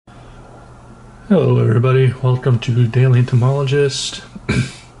Hello everybody, welcome to Daily Entomologist.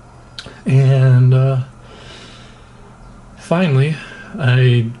 And finally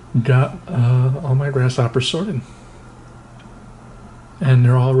I got all my grasshoppers sorted. And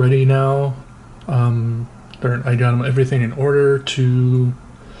they're all ready now. I got them everything in order to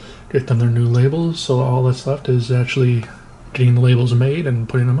get them their new labels, so all that's left is actually getting the labels made and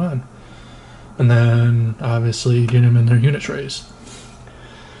putting them on. And then obviously getting them in their unit trays.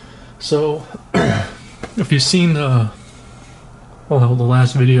 So if you've seen the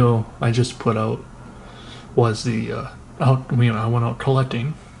last video I just put out was the I went out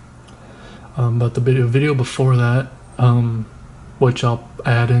collecting, but the video before that, which I'll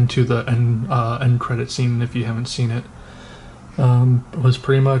add into the end credit scene if you haven't seen it, was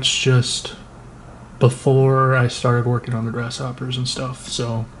pretty much just before I started working on the grasshoppers and stuff.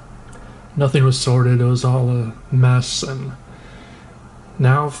 So nothing was sorted, it was all a mess, and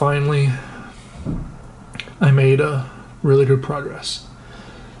now finally I made a really good progress.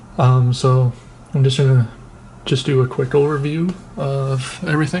 So I'm just gonna do a quick overview of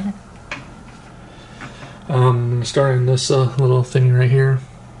everything. Starting this little thing right here.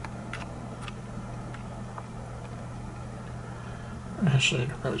 Actually,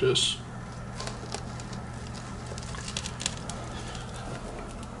 I'll just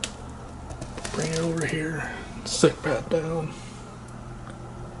bring it over here, sit back down.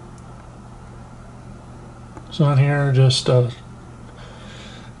 So on here, just Melanopolis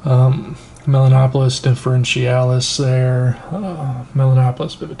differentialis there,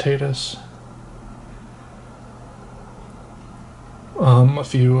 Melanopolis vividatus, a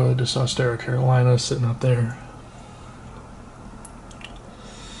few Orthoptera carolina sitting up there,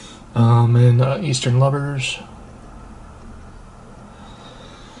 and eastern lubbers.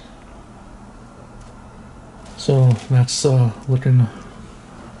 So that's looking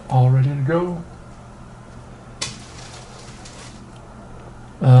all ready to go.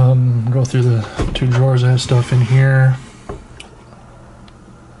 Go through the two drawers. I have stuff in here.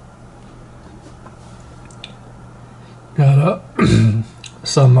 Got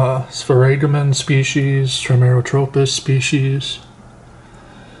some Sphaerogamon species, Trimerotropus species.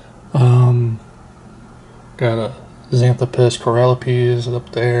 Got a Xanthopus corallipes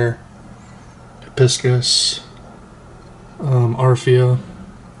up there, Hibiscus, Arphea.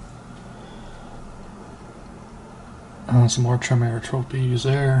 Some more Trimerotropes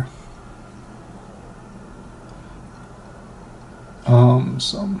there.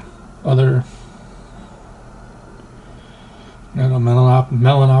 Some other, got a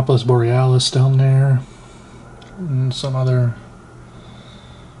Melanopolis borealis down there, and some other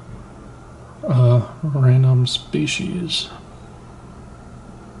random species.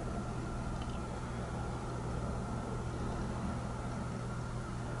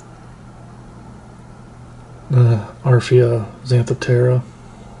 Arphea Xanthoptera,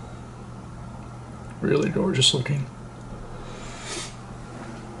 really gorgeous looking.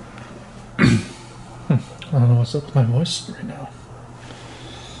 I don't know what's up with my voice right now.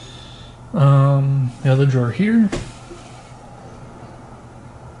 The other drawer here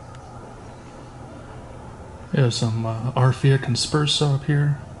is some Arphea conspersa up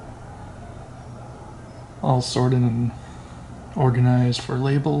here, all sorted and organized for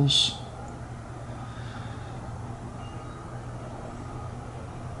labels.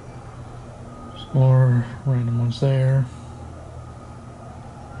 More random ones there.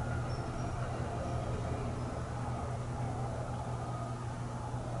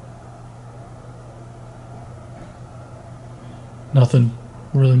 Nothing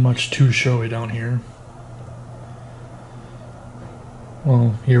really much too showy down here.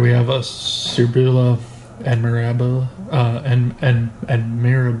 Well, here we have a Cerbula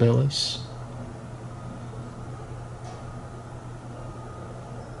admirabilis.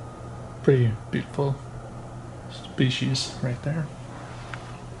 Pretty beautiful species right there.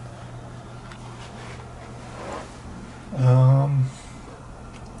 I'm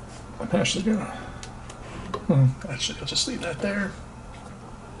actually gonna, actually I'll just leave that there.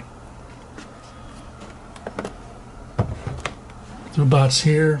 Two bots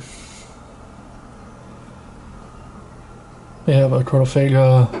here. We have a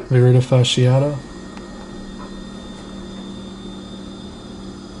Chronophaga viridifasciata.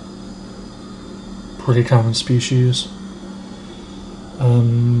 Pretty common species.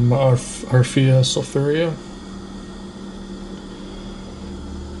 Arphea sulfurea.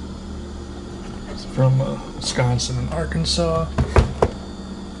 It's from Wisconsin and Arkansas.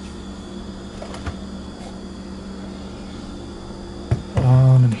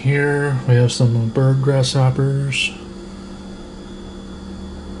 And here we have some bird grasshoppers.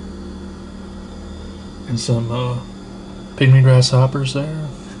 And some pygmy grasshoppers there.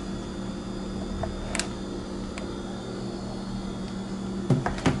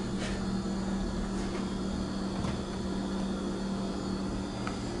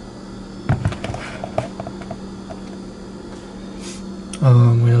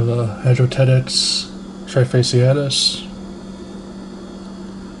 We have a Hadrotetex trifasciatus.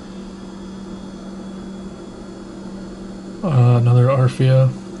 Another Arphia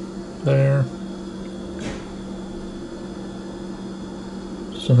there.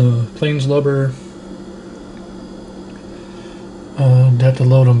 So the plains lubber.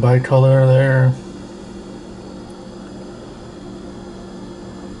 Daptylodon bicolor there.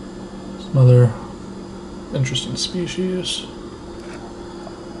 Some other interesting species.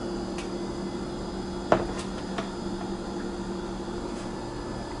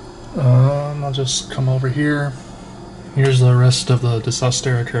 I'll just come over here. Here's the rest of the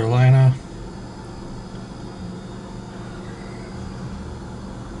Orthoptera Carolina.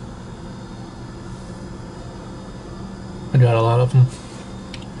 I got a lot of them.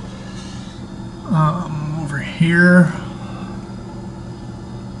 Over here,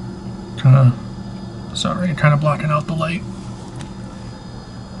 kind of blocking out the light.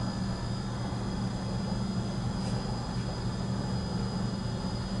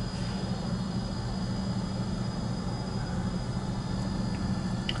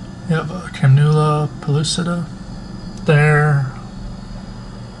 You have Camnula pellucida there,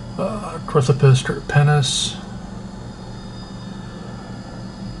 Orthopus terpennis,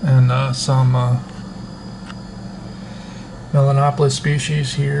 and some Melanopolis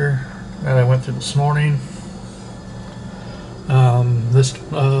species here that I went through this morning. This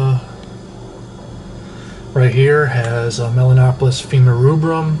right here has Melanopolis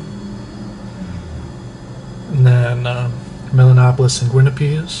femorubrum, and then Melanopolis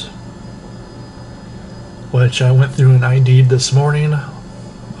sanguinipes, which I went through and ID'd this morning,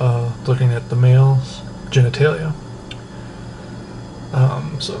 looking at the male's genitalia.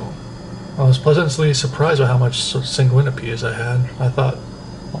 So I was pleasantly surprised by how much sanguinipes I had. I thought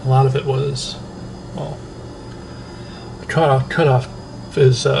a lot of it was, well, the cutoff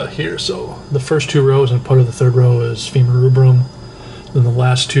is here. So the first two rows and part of the third row is femorubrum. Then the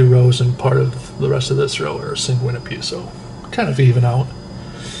last two rows and part of the rest of this row are sanguinipes. So kind of even out.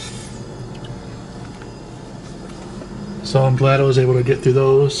 So I'm glad I was able to get through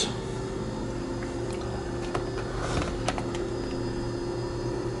those.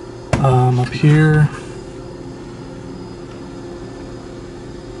 Up here,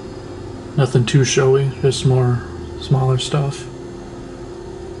 nothing too showy, just more smaller stuff.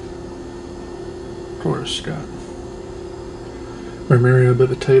 Of course, got Mermeria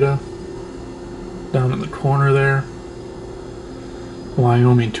bivitata down in the corner there.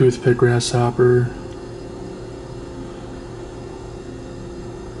 Wyoming toothpick grasshopper.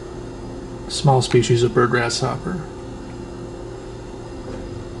 Small species of bird grasshopper.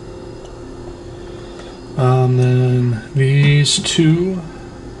 Then these two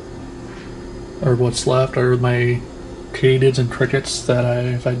are what's left, are my katydids and crickets that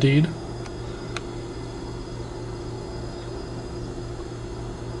I've ID'd.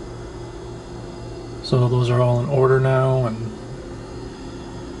 So those are all in order now and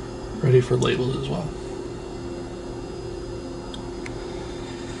ready for labels as well.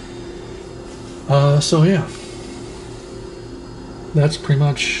 So yeah, that's pretty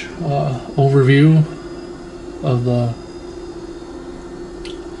much overview of the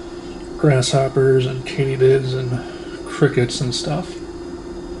grasshoppers and katydids and crickets and stuff.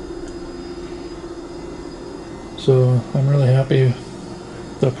 So I'm really happy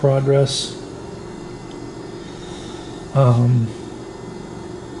with the progress.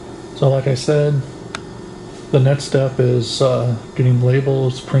 So like I said, the next step is getting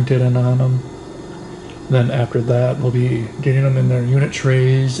labels printed and on them. Then after that, we'll be getting them in their unit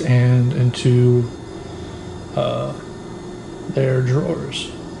trays and into their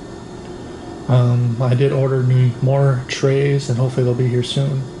drawers. I did order more trays, and hopefully they'll be here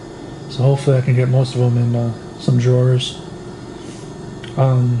soon. So hopefully I can get most of them in some drawers.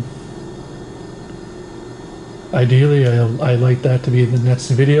 Ideally, I like that to be the next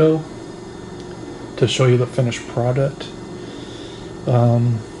video to show you the finished product.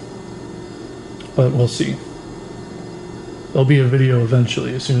 But we'll see. There'll be a video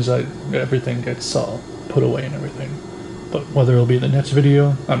eventually as soon as everything gets put away and everything. But whether it'll be the next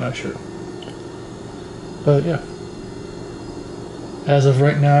video, I'm not sure. But yeah. As of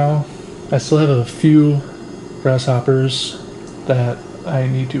right now, I still have a few grasshoppers that I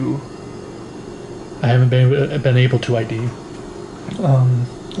haven't been able to ID.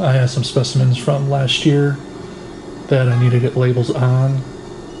 I have some specimens from last year that I need to get labels on,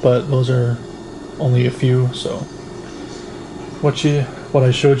 but those are only a few, so what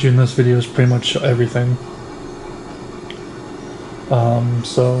I showed you in this video is pretty much everything.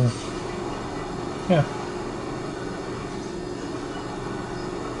 So yeah,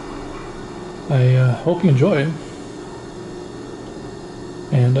 I hope you enjoyed,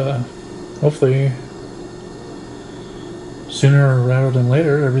 and hopefully sooner rather than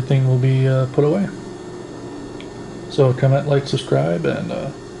later everything will be put away. So comment, like, subscribe,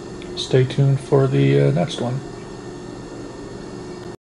 and stay tuned for the next one.